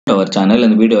to our channel. In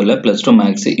the video plus 2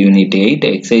 max unit 8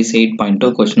 exercise 8.2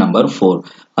 question number 4.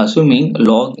 Assuming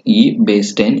log e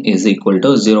base 10 is equal to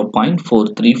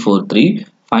 0.4343,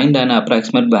 find an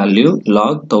approximate value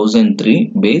log 1003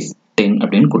 base 10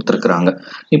 அப்படின்னு கொடுத்திருக்காங்க.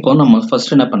 இப்போ நம்ம first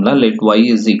என்ன பண்ணலாம், let y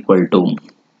is equal to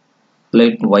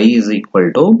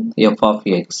f of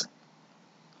x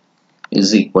is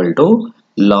equal to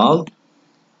log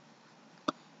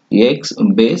x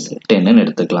base 10 ன்னு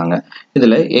எடுத்துக்கலாங்க.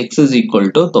 இதுல x is equal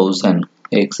to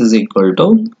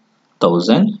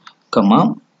 1000, comma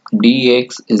dx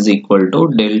is equal to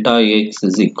delta x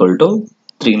is equal to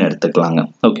 3 ன்னு எடுத்துக்கலாங்க.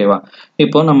 ஓகேவா?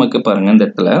 இப்போ நமக்கு பாருங்க இந்த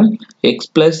இடத்துல x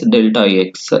plus delta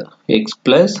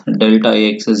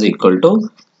x is equal to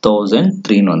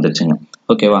 1003 ன்னு வந்துச்சுங்க.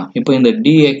 ஓகேவா? இப்போ இந்த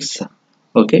dx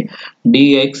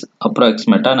dx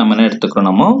approximate நம்ம என்ன எடுத்துக்கிறோம்,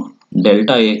 நம்ம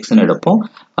delta x ன்னு எடுப்போம்.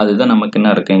 அதுதான் நமக்கு என்ன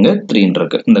இருக்குங்க 3 ன்னு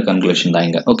இருக்கு. இந்த கன்க்ளூஷன் தான்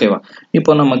இங்க. ஓகேவா?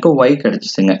 இப்போ நமக்கு y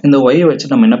கிடைச்சிச்சுங்க. இந்த y வச்சு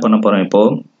நம்ம என்ன பண்ண போறோம், இப்போ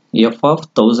f of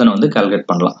 1000 வந்து கால்குலேட்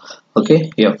பண்ணலாம். Okay,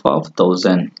 f of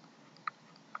 1000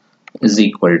 is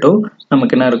equal to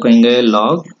நமக்கு என்ன இருக்கும் இங்க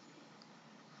log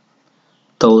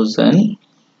 1000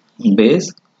 base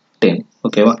 10.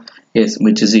 ஓகேவா? yes,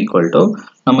 which is equal to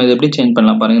நம்ம இதை எப்படி சேஞ்ச்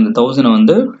பண்ணலாம் பாருங்க, இந்த 1000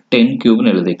 வந்து 10 cube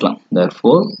ன்னு எழுதிக்கலாம்.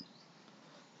 therefore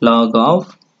log of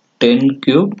 10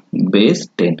 cube base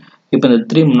 10. இப்போ இந்த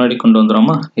 3 முன்னாடி கொண்டு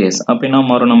வந்துறோமா? yes. அப்ப என்ன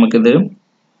மாறும் நமக்கு இது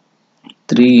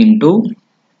 3 into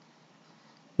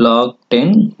log 10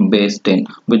 base 10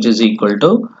 which is equal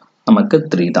to நமக்கு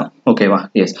 3 தான். ஓகேவா?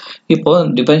 yes. இப்போ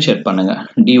டிஃபரன்ஷியேட் பண்ணுங்க,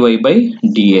 dy by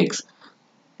dx.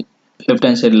 Left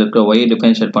hand சைடுல இருக்க y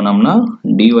டிஃபரன்ஷியேட் பண்ணோம்னா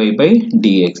dy by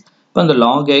dx. இப்போ அந்த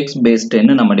log x base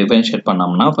 10 நம்ம டிஃபரன்ஷியேட்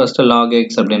பண்ணோம்னா ஃபர்ஸ்ட் log x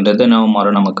அப்படின்றது என்ன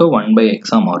மாறும், நமக்கு 1 by x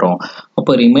ஆ மாறும்.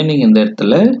 அப்போ ரிமைனிங் இந்த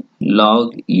இடத்துல log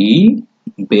e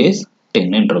base 10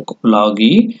 ன்னு இருக்கும். log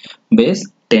e base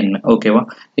 10. ஓகேவா?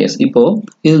 எஸ். இப்போ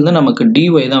இதுல நமக்கு dy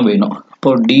தான் வேணும். இப்போ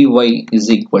dy is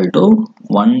equal to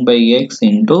 1 by x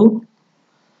into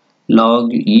log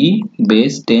e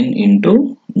base 10 into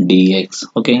dx.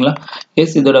 ஓகேங்களா?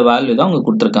 எஸ், இதோட வேல்யூ தான் அவங்க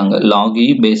கொடுத்திருக்காங்க. log e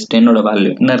base 10 ஓட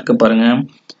வேல்யூ என்ன இருக்கு பாருங்க,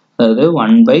 அதாவது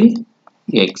 1 by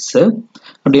x.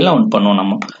 அப்படிலாம் ஒன் பண்ணுவோம்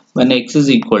நம்ம. when x is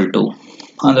equal to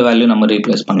அந்த வேல்யூ நம்ம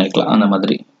ரீப்ளேஸ் பண்ணிக்கலாம் அந்த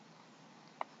மாதிரி.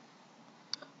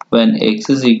 when x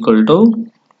is equal to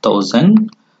 1000,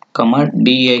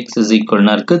 dx is equal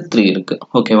னா இருக்கு 3 இருக்கு.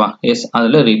 ஓகேவா? எஸ்,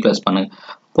 அதுல ரீப்ளேஸ் பண்ணுங்க.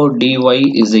 இப்போ dy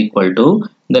is equal to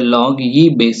இந்த log e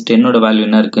base 10 ஓட வேல்யூ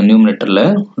என்ன இருக்கு நியூமரேட்டர்ல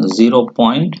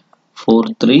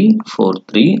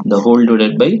 0.4343 the whole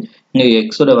divided by இங்க x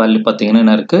ஓட வேல்யூ பாத்தீங்கன்னா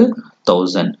என்ன இருக்கு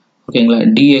 1000. ஓகேங்களா?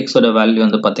 dx ஓட வேல்யூ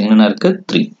வந்து பாத்தீங்கன்னா என்ன இருக்கு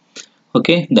 3.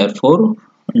 Okay, therefore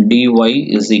dy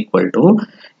is equal to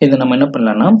இத நம்ம என்ன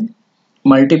பண்ணலாம்னா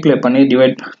மல்டிப்ளை பண்ணி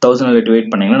டிவைட் 1000 ல டிவைட்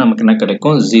பண்ணீங்கன்னா நமக்கு என்ன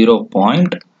கிடைக்கும்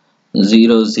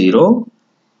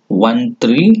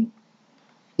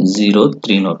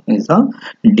 0.001303 ன்னு வரும். இதுதான்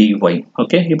dy.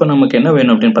 ஓகே, இப்போ நமக்கு என்ன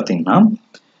வேணும் அப்படின்னு பாத்தீங்கன்னா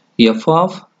f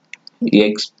of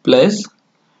x plus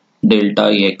delta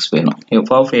x வேணும். f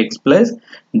of x plus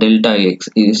delta x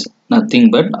is nothing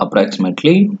but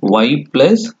approximately y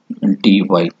plus dy.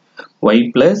 y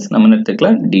plus நம்ம என்ன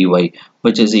எடுத்துக்கலாம் dy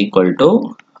which is equal to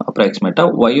approximate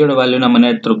y ஓட வேல்யூ நம்ம என்ன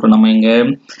எடுத்துக்கிறோம், நம்ம இங்க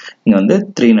வந்து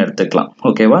 3 ன்னு எடுத்துக்கலாம்.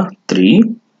 ஓகேவா? 3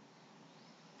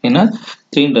 ஏன்னா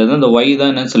 3ன்றது அந்த y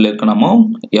தான் என்ன சொல்லியிருக்கோம் நம்ம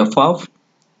f of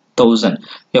 1000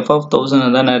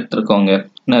 தான் எடுத்துருக்கோங்க.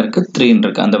 என்ன இருக்கு 3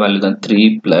 இருக்கு, அந்த வேல்யூ தான் 3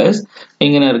 பிளஸ்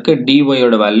இங்க என்ன இருக்கு dy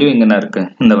ஓட வேல்யூ இங்க என்ன இருக்கு,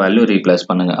 இந்த வேல்யூ ரீப்ளேஸ்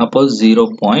பண்ணுங்க. அப்போ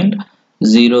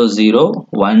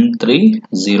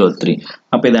 0.001303.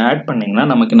 அப்ப இதை ஆட் பண்ணீங்கன்னா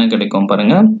நமக்கு என்ன கிடைக்கும்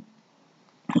பாருங்க.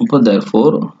 இப்போ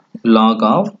therefore log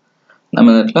of நம்ம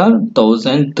இடத்துல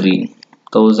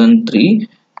 1003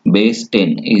 base 10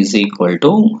 is equal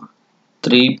to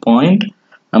 3.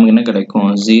 நமக்கு என்ன கிடைக்கும்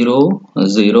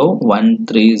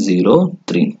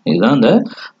 0.001303. இதுதான் the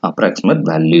approximate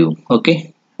value. Okay,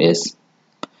 yes.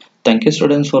 Thank you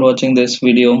students for watching this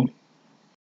video.